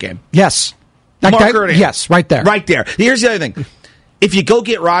Championship game. Yes. Marker it in. Yes, right there. Right there. Here's the other thing. If you go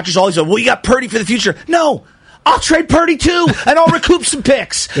get Rodgers, always go, well, you got Purdy for the future. No. I'll trade Purdy too, and I'll recoup some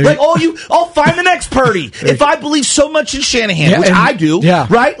picks. I'll find the next Purdy. If I believe so much in Shanahan, which I do,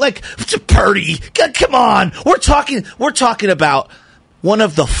 right? Like, Purdy, come on. We're talking about one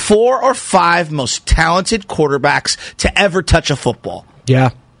of the 4 or 5 most talented quarterbacks to ever touch a football. Yeah.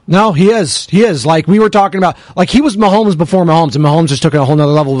 No, he is. He is. Like, we were talking about, like, he was Mahomes before Mahomes, and Mahomes just took it a whole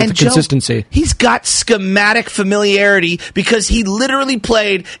nother level with the consistency. He's got schematic familiarity because he literally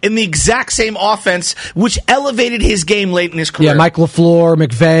played in the exact same offense, which elevated his game late in his career. Yeah, Mike LaFleur,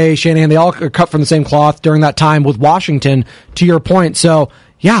 McVay, Shanahan, they all are cut from the same cloth during that time with Washington, to your point. So,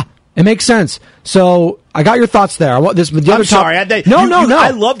 yeah, it makes sense. So, I got your thoughts there. I'm sorry. I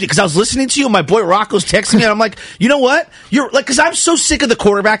loved it because I was listening to you. And my boy Rocco's texting me, and I'm like, you know what? You're like, because I'm so sick of the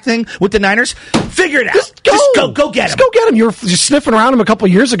quarterback thing with the Niners. Figure it out. Just go get him. Just go get him. You were just sniffing around him a couple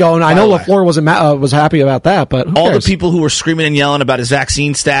years ago, and I know LaFleur was happy about that. But who all cares? the people who were screaming and yelling about his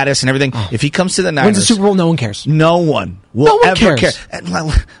vaccine status and everything, if he comes to the Niners, wins the Super Bowl, no one cares. No one will ever care.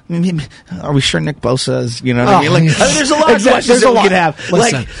 Are we sure Nick Bosa is? You know what I mean? Like, there's a lot of questions that we could have.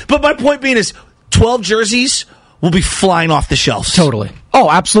 Like, but my point being is, 12 jerseys will be flying off the shelves. Totally. Oh,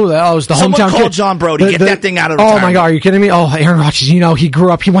 absolutely. Oh, it was the Someone hometown call kid. John Brody. Get that thing out of retirement. Oh, my God. Are you kidding me? Oh, Aaron Rodgers, he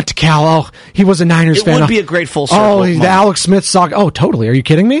grew up. He went to Cal. Oh, he was a Niners fan. It would be a great full circle. Oh, the Alex Smith song. Oh, totally. Are you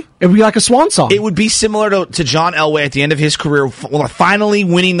kidding me? It would be like a swan song. It would be similar to John Elway at the end of his career, finally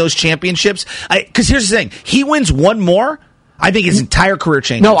winning those championships. Because here's the thing. He wins one more, I think his entire career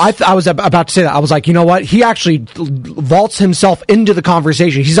changes. No, I was about to say that. I was like, you know what? He actually vaults himself into the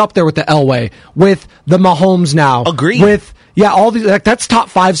conversation. He's up there with the Elway, with the Mahomes now. Agreed. With, all these, that's top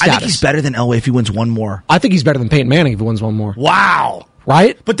 5 status. I think he's better than Elway if he wins one more. I think he's better than Peyton Manning if he wins one more. Wow.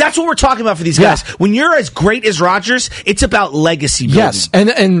 Right? But that's what we're talking about for these guys. When you're as great as Rodgers, it's about legacy building. Yes,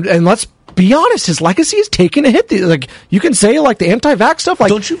 and let's be honest, his legacy is taking a hit. Like, you can say, like, the anti-vax stuff. Like,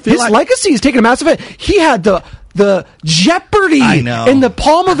 don't you feel his legacy is taking a massive hit. He had the the jeopardy in the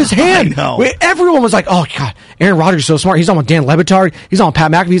palm of his hand. Everyone was like, "Oh God, Aaron Rodgers is so smart. He's on with Dan Le Batard. He's on with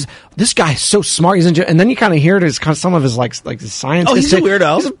Pat McAfee. This guy is so smart." And then you kind of hear it as kind of some of his like his science. Oh, he's a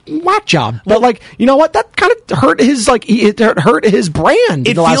weirdo. He's a whack job. But like, you know what? That kind of hurt his it hurt his brand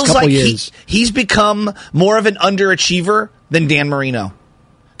in the last couple of years. He's become more of an underachiever than Dan Marino.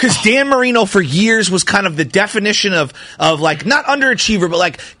 Because Dan Marino for years was kind of the definition of like, not underachiever, but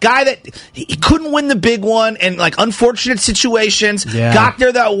like guy that he couldn't win the big one and like unfortunate situations. Yeah. Got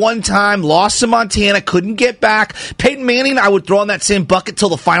there that one time, lost to Montana, couldn't get back. Peyton Manning, I would throw in that same bucket till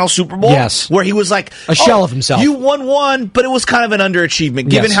the final Super Bowl. Yes. Where he was like a shell of himself. You won one, but it was kind of an underachievement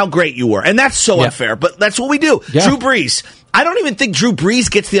given how great you were. And that's so unfair, but that's what we do. Yeah. Drew Brees. I don't even think Drew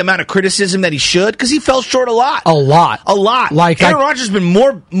Brees gets the amount of criticism that he should because he fell short a lot. A lot. Like Aaron Rodgers has been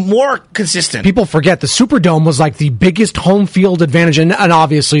more consistent. People forget the Superdome was like the biggest home field advantage, and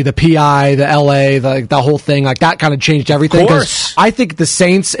obviously the PI, the LA, the whole thing, like that kind of changed everything. Of course. I think the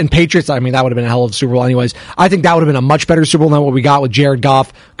Saints and Patriots, I mean, that would have been a hell of a Super Bowl anyways. I think that would have been a much better Super Bowl than what we got with Jared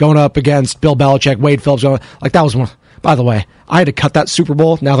Goff going up against Bill Belichick, Wade Phillips. Like that was one. By the way, I had to cut that Super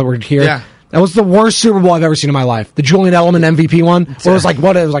Bowl now that we're here. Yeah. That was the worst Super Bowl I've ever seen in my life. The Julian Edelman MVP one, where it was like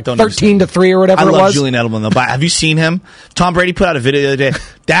 13-3 or whatever it was. I love Julian Edelman though. But have you seen him? Tom Brady put out a video the other day.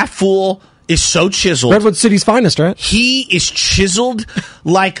 That fool is so chiseled. Redwood City's finest, right? He is chiseled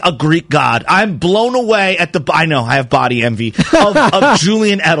like a Greek god. I'm blown away at I know, I have body envy of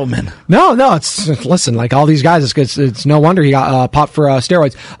Julian Edelman. No, listen, like all these guys, it's no wonder he got popped for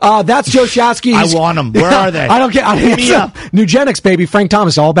steroids. That's Joe Shasky. I want them. Where are they? I don't get. Hit me up. Nugenics, baby. Frank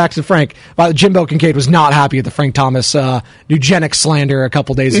Thomas. All back to Frank. Jimbo Kincaid was not happy at the Frank Thomas Nugenics slander a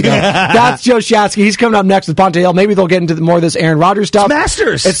couple days ago. That's Joe Shasky. He's coming up next with Ponte Hill. Maybe they'll get into more of this Aaron Rodgers stuff. It's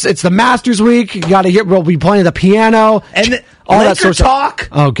Masters. It's the Masters week. You got to hear. We'll be playing the piano and all Laker that sort of talk.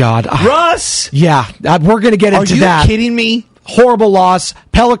 Oh God, Russ. Yeah, we're gonna get into that. Are you kidding me? Horrible loss.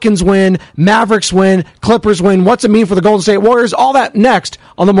 Pelicans win. Mavericks win. Clippers win. What's it mean for the Golden State Warriors? All that next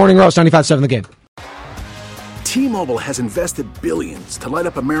on the Morning Roast 95.7 The Game. T-Mobile has invested billions to light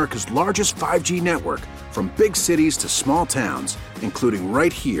up America's largest 5G network, from big cities to small towns, including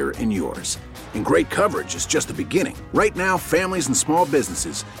right here in yours. And great coverage is just the beginning. Right now, families and small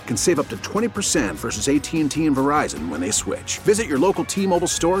businesses can save up to 20% versus AT&T and Verizon when they switch. Visit your local T-Mobile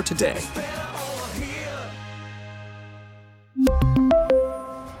store today.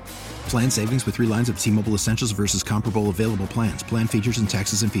 Plan savings with 3 lines of T-Mobile Essentials versus comparable available plans. Plan features and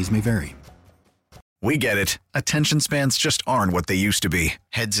taxes and fees may vary. We get it. Attention spans just aren't what they used to be.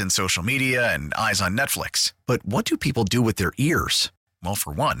 Heads in social media and eyes on Netflix. But what do people do with their ears? Well,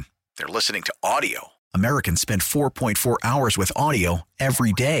 for one, they're listening to audio. Americans spend 4.4 hours with audio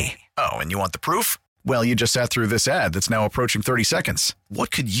every day. Oh, and you want the proof? Well, you just sat through this ad that's now approaching 30 seconds. What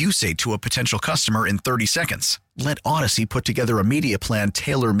could you say to a potential customer in 30 seconds? Let Odyssey put together a media plan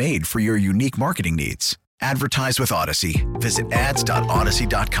tailor-made for your unique marketing needs. Advertise with Odyssey. Visit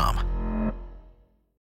ads.odyssey.com.